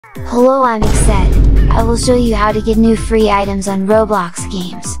Hello, I'm Exced. I will show you how to get new free items on Roblox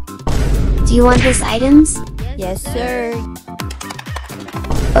games. Do you want these items? Yes sir.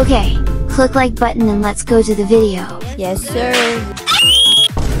 Okay, click like button and let's go to the video. Yes sir.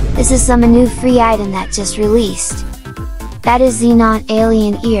 This is some new free item that just released. That is Xenon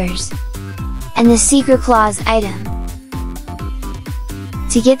alien ears. And the secret claws item.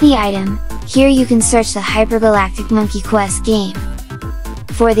 To get the item, here you can search the Hypergalactic Monkey Quest game.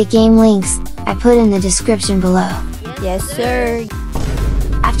 For the game links, I put in the description below. Yes sir.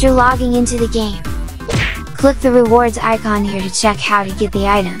 After logging into the game, click the rewards icon here to check how to get the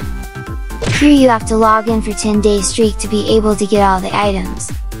item. Here you have to log in for 10-day streak to be able to get all the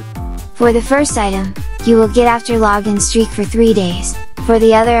items. For the first item, you will get after login streak for 3 days, for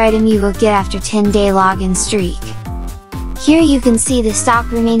the other item you will get after 10-day login streak. Here you can see the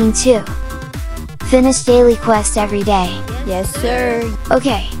stock remaining too. Finish daily quest every day. Yes sir.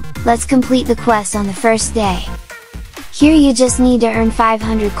 Okay, let's complete the quest on the first day. Here you just need to earn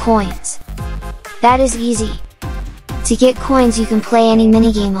 500 coins. That is easy. To get coins you can play any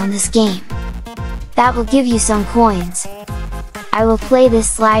minigame on this game. That will give you some coins. I will play this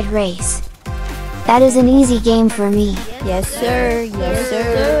slide race. That is an easy game for me. Yes sir. Yes sir.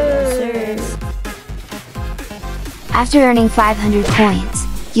 Yes sir. After earning 500 coins,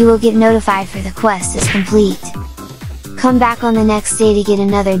 you will get notified for the quest is complete. Come back on the next day to get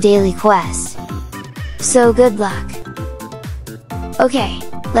another daily quest. So good luck! Okay,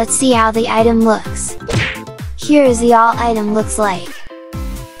 let's see how the item looks. Here is the all item looks like.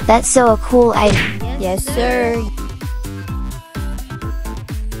 That's so a cool item. Yes sir.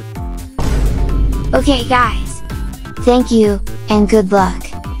 Okay guys, thank you, and good luck!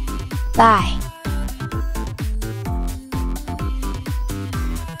 Bye!